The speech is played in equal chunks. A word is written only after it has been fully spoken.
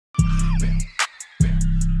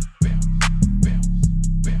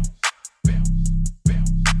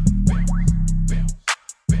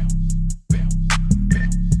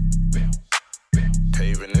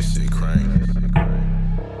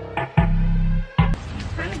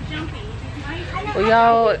Well,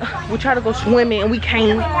 y'all, we tried to go swimming and we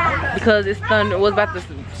can't because it's thunder. It was about to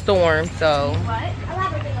storm, so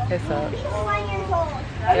it sucks.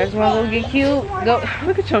 You guys want to go get cute? Go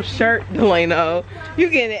look at your shirt, Delano. You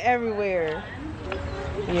getting it everywhere.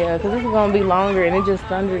 Yeah, because this is gonna be longer and it just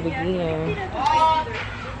thundered again.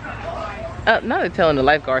 Now they're telling the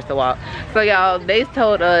lifeguards to walk. So y'all, they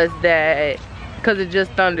told us that because it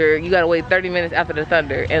just thundered, you gotta wait 30 minutes after the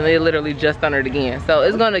thunder, and it literally just thundered again. So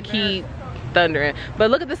it's gonna keep thundering.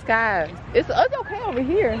 But look at the sky. It's okay over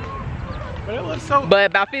here. But it looks so. But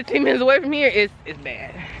about 15 minutes away from here, it's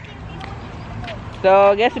bad.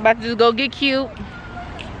 So I guess we're about to just go get cute.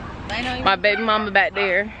 My baby mama back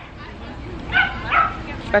there.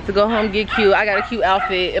 About to go home, get cute. I got a cute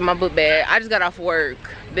outfit in my book bag. I just got off work.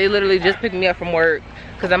 They literally just picked me up from work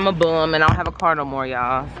because I'm a bum and I don't have a car no more,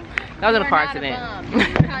 y'all. That was in a car accident.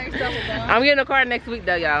 I'm getting a car next week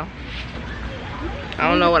though, y'all. I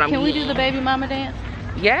don't know what I'm Can we do the baby mama dance?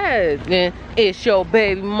 Yes. Then it's your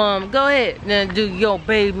baby mama. Go ahead. Then do your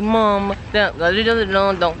baby mama. I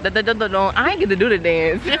ain't get to do the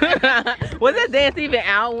dance. Was that dance even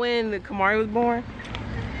out when Kamari was born?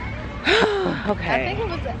 Okay. I think it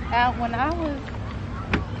was out when I was.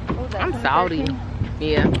 What was that, I'm salty.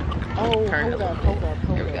 Yeah. Oh, hold up.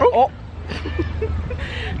 Oh.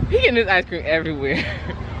 He getting his ice cream everywhere.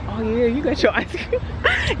 Oh yeah, you got your ice cream.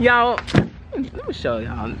 Y'all, let me show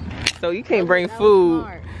y'all. So you can't bring food.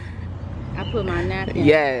 I put my napkin.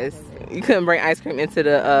 Yes. You couldn't bring ice cream into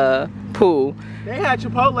the pool. They had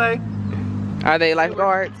Chipotle. Are they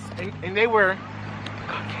lifeguards? And they were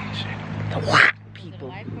Caucasian. The white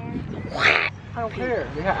people. I don't care.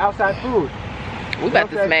 They had outside food. We about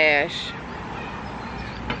to smash.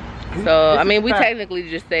 So, I mean, we technically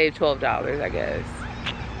just saved $12, I guess.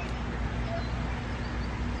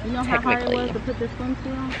 You know how hard it was to put this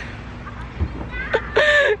swimsuit on?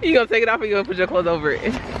 You gonna take it off or you gonna put your clothes over it?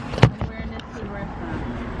 I'm wearing this to the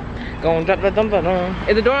restaurant. Gonna drop the dump on.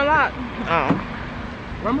 Is the door unlocked? Oh.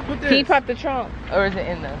 Where am I put this? Can you pop the trunk? Or is it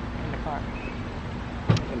in the car?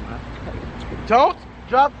 Don't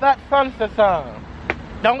drop that sunset song.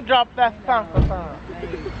 Don't drop that sunset song.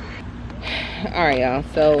 Alright, y'all.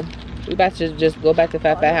 So, we about to just go back to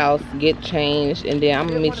Fat Fat House, get changed, and then I'm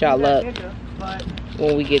gonna meet y'all up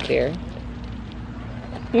when we get there.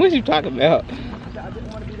 What you talking about? I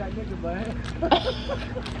didn't want to be that nigga, but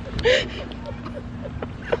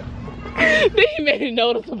Then he made it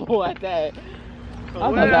noticeable at that. I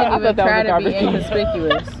thought that was a garbage can.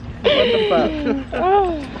 Inconspicuous. What the fuck?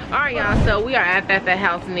 Alright, y'all. So we are at Fat Fat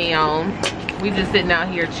House now. We just sitting out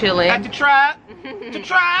here chilling. Had to try it. To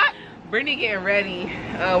try it. Brittany getting ready.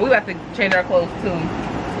 We about to change our clothes too.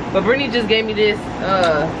 But Brittany just gave me this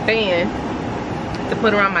fan to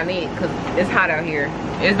put around my neck because it's hot out here.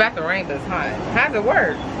 It's about to rain, but it's hot. How does it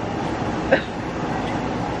work?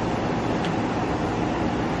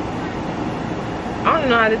 I don't even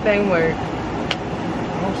know how this thing works.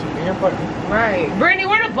 Oh, some air button. Right. Brittany,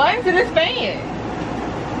 where the buttons to this fan?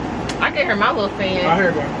 I can hear my little fan. I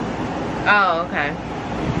heard one. Oh, okay.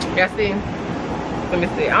 Y'all see? Let me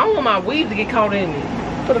see. I don't want my weave to get caught in it.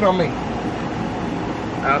 Put it on me.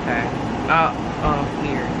 Okay. Oh,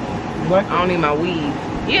 weird. You like I don't need my weave.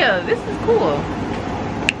 Yeah, this is cool.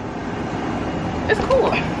 It's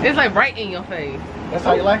cool. It's like right in your face. That's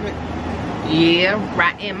how you like it? Yeah,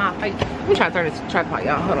 right in my face. Let me try to turn this tripod,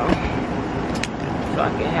 y'all. Hold on. So I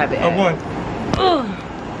can have it. One. Ugh.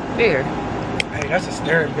 There. Hey, that's a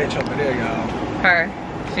staring bitch over there, y'all. Her.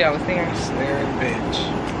 She always staring. Staring bitch.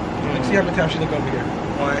 Let's see how many times she look over here.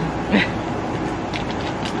 One.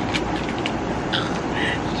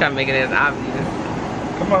 She's trying to make it as obvious.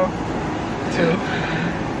 Come on. Two.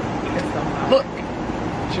 It's so hot. Look.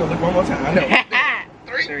 She'll look one more time. I know.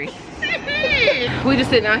 Three. We just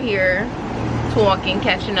sitting out here talking,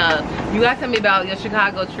 catching up. You guys tell me about your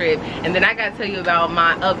Chicago trip, and then I gotta tell you about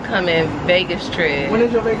my upcoming Vegas trip. When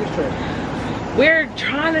is your Vegas trip? We're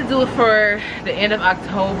trying to do it for the end of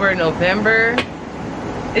October, November.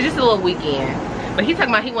 It's just a little weekend. But he's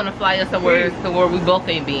talking about he want to fly us somewhere to where we both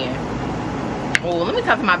ain't been. Oh, let me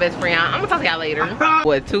talk to my best friend. I'm gonna talk to y'all later.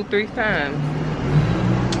 What, 2-3 times?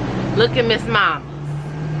 Look at Miss Mama.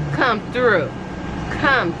 Come through.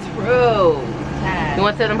 Come through. Tired. You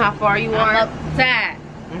want to tell them how far you are? I'm up tired.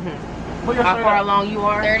 How far along you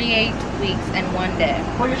are? 38 weeks and 1 day.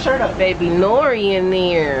 Pull your shirt up. Baby Nori in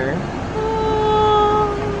there.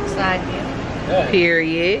 Side view. Yeah.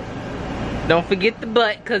 Period. Don't forget the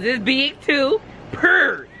butt, because it's big too.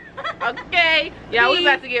 Purr. Okay. Y'all, we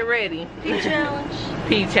about to get ready. P challenge.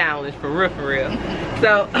 P challenge, for real, for real.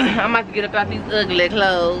 So, I'm about to get up out these ugly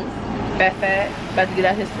clothes. Fat, about to get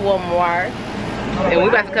out his swimwear. And we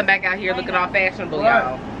about to come back out here looking all fashionable,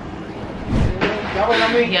 y'all.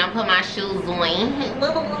 Yeah, I'm putting my shoes on.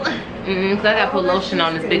 Cause I gotta put lotion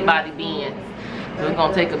on this big body Benz. So it's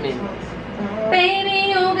gonna take a minute. Baby,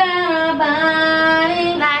 you got a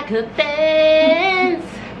body like a Benz.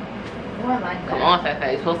 Oh, I like that. Come on, Fat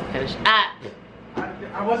Fat, you're supposed to finish.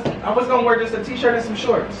 I was gonna wear just a t-shirt and some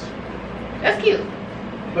shorts. That's cute.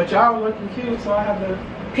 But y'all were looking cute, so I had to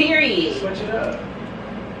Period. switch it up.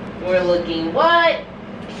 We're looking what?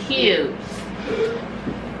 Cute.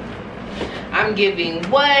 I'm giving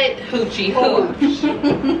what? Hoochie hooch.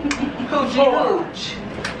 Hoochie hooch.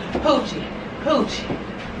 Hoochie hoochie.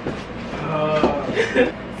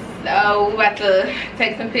 So we're about to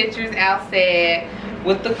take some pictures outside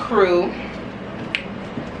with the crew.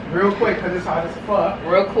 Real quick, cause it's hot as fuck.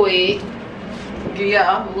 Real quick. Give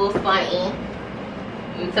y'all a little something.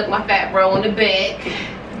 And tuck my fat bro in the back.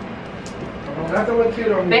 Nothing look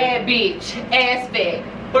cute on me. Bad bitch, ass fat.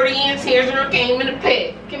 3-inch hairs came in the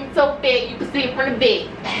pack. Came so fat you can see it from the back.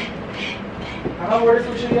 I don't wear this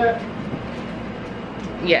with you yet?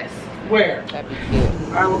 Yes. Where? That'd be cute.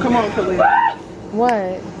 Alright, well come on, Kahleia.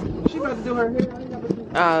 What? She about to do her hair.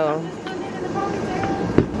 Oh.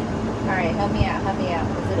 Alright, help me out, help me out.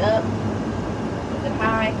 Is it up? Is it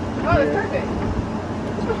high? Oh, it's perfect.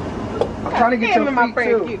 I'm trying to get your feet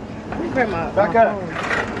too. Back up.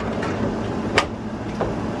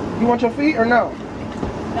 You want your feet or no?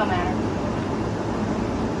 Don't matter.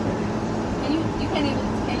 Can you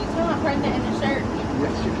tell I'm pregnant in the shirt?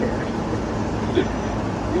 Yes, you can.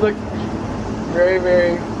 You look very,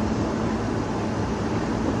 very.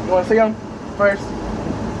 You want to see them first?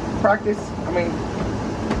 Practice. I mean.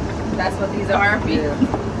 That's what these are. Yeah.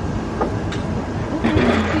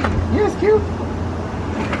 Yeah, it's cute.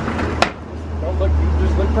 Don't look. You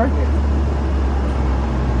just look pregnant.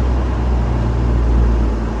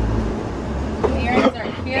 Earrings are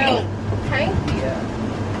cute. Thank you.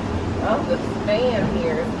 Oh, the fan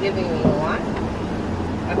here is giving me one.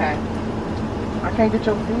 Okay. I can't get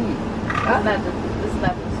your feet. This is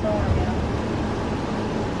not the storm, yeah.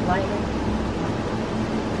 Lightning.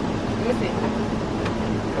 Let me see.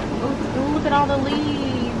 Ooh, look at all the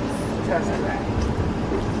leaves. Touch that.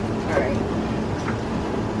 Alright.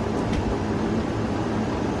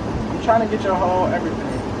 I'm trying to get your whole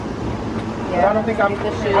everything. Yeah, But I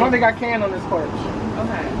don't think I can on this porch.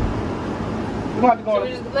 Okay. We're gonna have to go.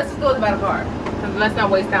 Let's just go by the car. Let's not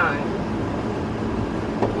waste time.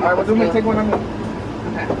 Alright, well, do me take one on me.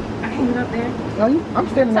 Okay. I can get up there. No, I'm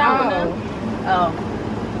standing up. Oh.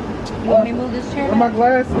 You want me to move this chair? Where my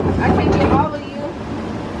glasses? I can get all of you.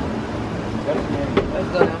 That's me. Let's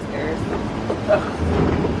go downstairs.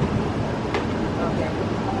 Okay.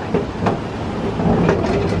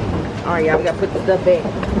 Alright, y'all, we gotta put the stuff back.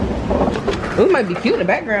 This might be cute in the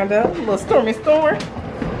background though. A little stormy storm.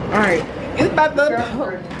 Alright. It's about the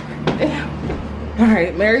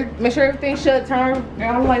Alright, Mary, make sure everything's shut, turn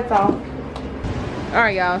all the lights off.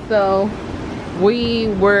 Alright y'all, so we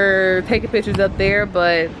were taking pictures up there,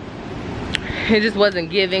 but it just wasn't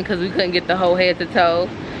giving because we couldn't get the whole head to toe.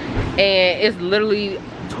 And it's literally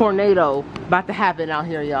tornado about to happen out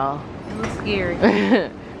here, y'all. It looks scary.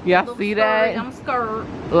 Y'all see that? I'm scared.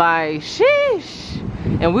 Like, sheesh.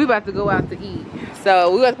 And we about to go out to eat.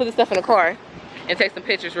 So we about to put this stuff in the car and take some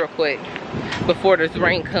pictures real quick before this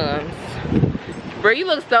rain comes. Bro, you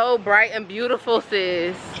look so bright and beautiful,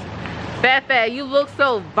 sis. Fat, you look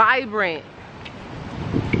so vibrant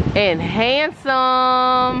and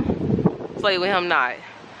handsome. Play with him not.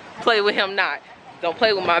 Play with him not. Don't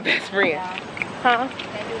play with my best friend. Huh?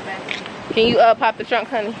 Can you pop the trunk,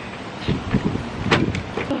 honey?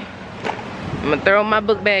 I'm gonna throw my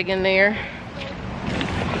book bag in there.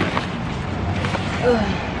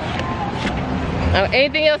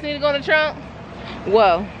 Anything else need to go in the trunk?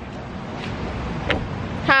 Whoa.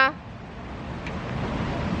 Huh?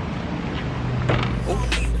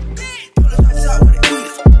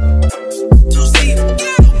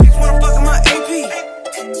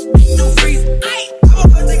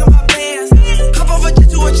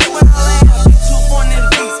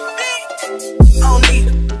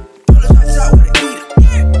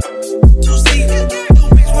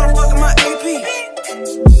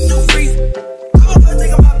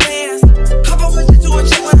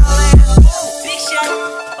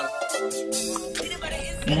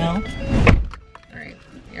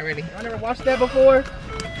 I never watched that before.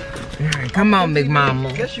 Alright, come on, big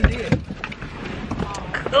mama. Yes, you did.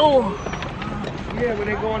 Oh. Yeah, when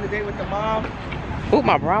they go on the date with the mom. Oh,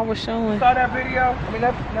 my bra was showing. Saw that video? I mean,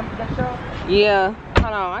 that show? Yeah.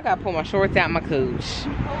 Hold on, I gotta pull my shorts out my cooch.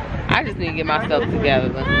 I just need to get myself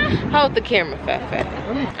together. Hold the camera, fat.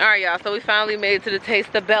 Alright, y'all, so we finally made it to the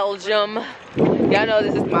Taste of Belgium. Y'all know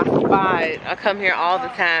this is my spot. I come here all the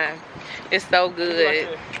time. It's so good.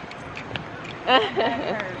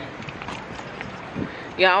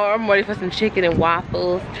 Y'all, I'm ready for some chicken and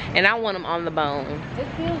waffles. And I want them on the bone. It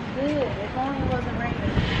feels good. If only it wasn't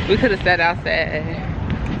raining. We could have sat outside.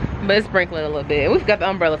 But it's sprinkling a little bit. And we've got the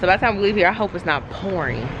umbrella. So by the time we leave here, I hope it's not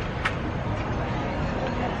pouring.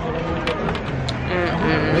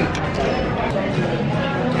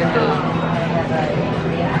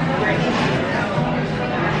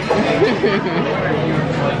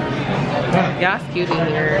 Y'all's cute in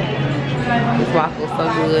here. This waffle's so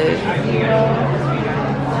good.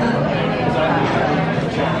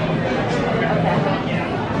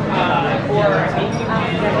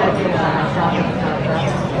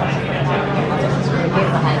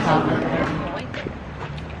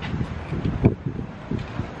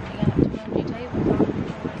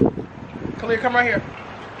 Kahleia, come right here.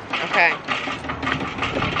 Okay.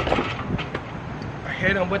 I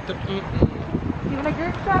hit him with the. You want a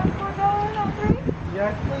group shot before going on 3?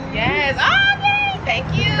 Yes, please. Yes. Oh, yay. Thank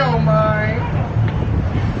you. Don't mind.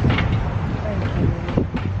 Thank you.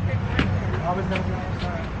 Always gonna be on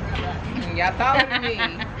time. Y'all following me.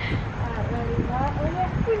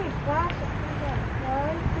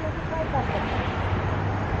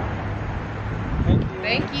 Thank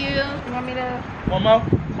Thank you. you. You want me to One more.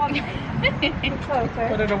 get closer?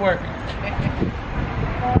 Put it to work. 1,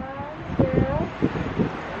 2.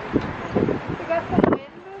 We got some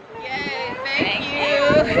wind movement. Yay. Thank you.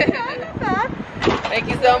 Thank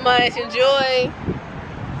you so much. Enjoy.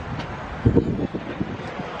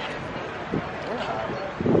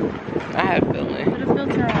 I had a feeling. Put a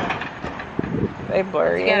filter on. They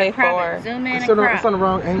blurry. You And gotta they crop far. it. Zoom in It's and on crop. the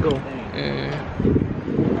wrong angle.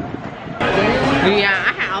 Yeah,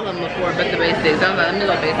 I had all of them before, but the basics. I was like, let me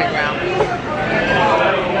go basic route.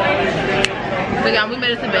 So y'all, we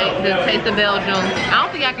made it to the Taste of Belgium. I don't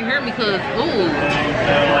think y'all can hear me because, ooh,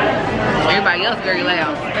 everybody else very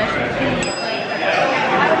loud.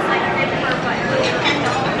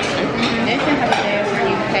 They should have it there where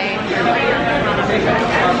you pay.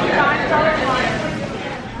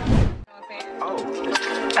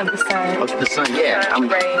 Of the sun. Of the sun, yeah. I'm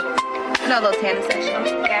ready. No, little tanning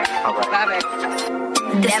session. Yeah. all right. Love it.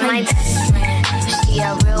 That's my best friend. She a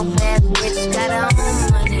real bad bitch, got her own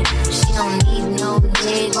money. She don't need no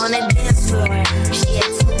nigga on the dance floor. She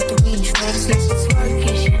had 2, 3 drinks, now she's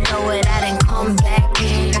twerking. She throw it out and come back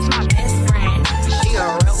in. That's my best friend. She a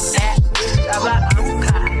real bad bitch, got her own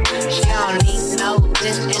car. She don't need no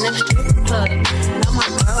bitch in a strip club. No, my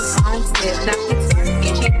girl gon' tip, now she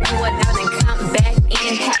twerking. She throw it out and come back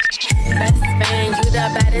in. Best friend, you the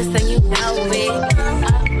baddest and you know it.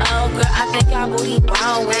 Oh, girl, I think our booty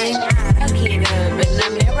growing. Fuck it up, and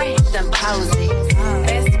I'm never hit them poses.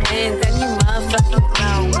 Best friends and you motherfucking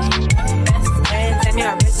growing. Best friends and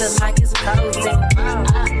your wrist look like it's frozen.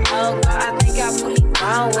 Oh, girl, I think our booty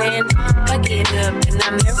growing. Fuck it up, and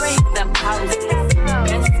I'm never hit them poses.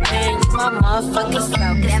 Best friend, you my motherfucking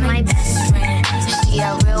self. That's my best friend. She a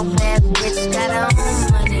real bad bitch, got her own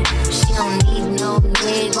money. She don't need no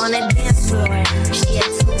nigga on the dance floor. She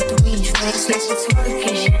had 2, 3 drinks, now she's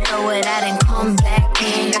twerking. She throw it out and come back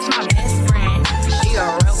in. That's my best friend. She a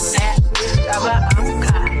real bad bitch, got her own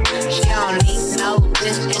car. She don't need no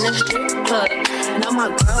bitch in a strip club. No, my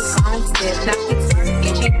girl gon' tip, now she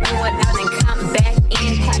twerking. She throw it out and come back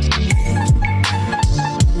in.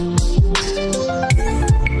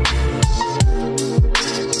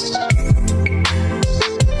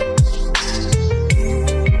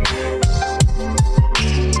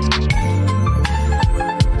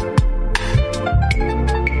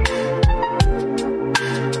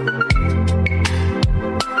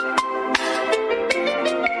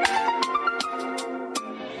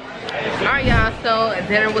 Alright, y'all, so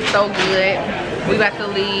dinner was so good. We about to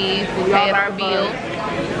leave. We paid our bill.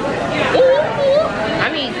 Ooh, I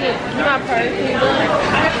mean, get my purse.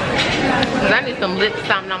 Cause I need some lip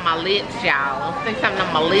something on my lips, y'all. Let's take something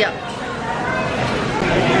on my lips.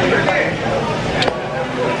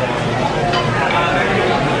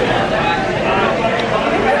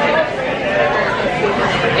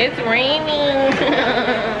 It's raining.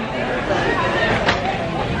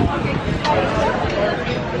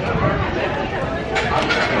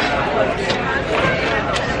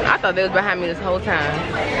 I thought they was behind me this whole time.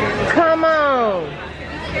 Come on.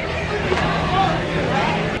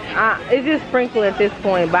 It's just sprinkling at this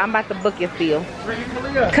point, but I'm about to book it still.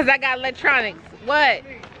 Cause I got electronics. What?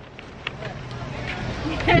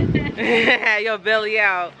 Your belly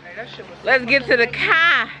out. Let's get to the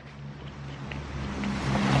car.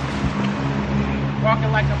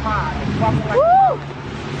 Walking like a model. Walking like a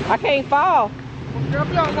Woo! I can't fall. model. Girl,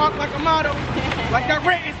 you don't walk like a model. Like that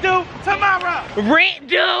rent is due tomorrow. Rent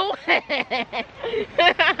due.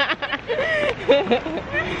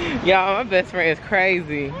 Y'all, my best friend is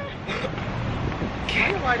crazy.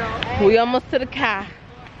 We almost to the car.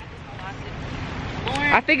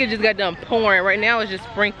 I think it just got done pouring. Right now it's just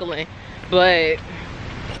sprinkling. But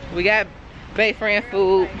we got best friend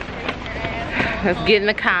food. Let's get in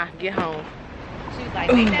the car, get home. She was like,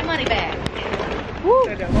 take that money back. Woo.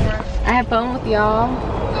 I had fun with y'all.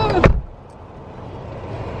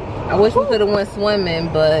 I wish we could have went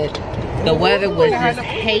swimming, but the weather was just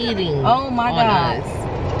hating. Oh my God.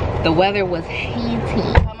 Us. The weather was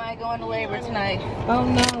hating. I might go into labor tonight. Oh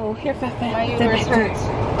no, here for My uterus hurts.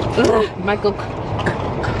 Michael.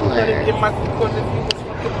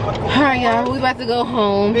 Alright y'all, we about to go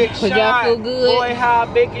home. Cause y'all feel good. Boy, how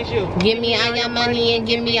big is you? Give me all your money and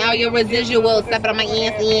give me all your residuals. Step it on my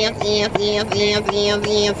ends.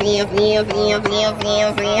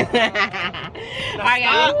 Alright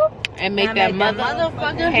y'all. And make that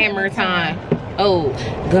motherfucking hammer time. Oh,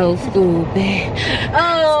 go school back.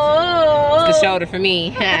 Oh. It's the shoulder for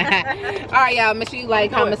me. Alright y'all, make sure you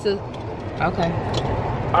like, comment, okay.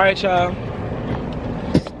 Alright y'all.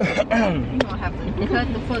 You're gonna have to cut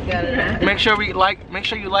the fuck out of that. Make sure you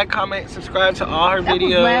like, comment, subscribe to all her That was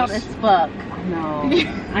videos. loud as fuck. No,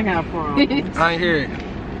 I got a problem. I ain't hear it.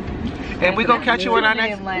 And we gonna catch you in our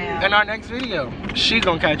next video. She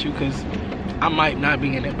gonna catch you because I might not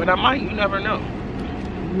be in it, but I might. You never know.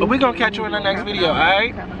 But we gonna catch you in our next video. All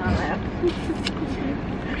right.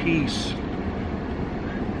 Peace.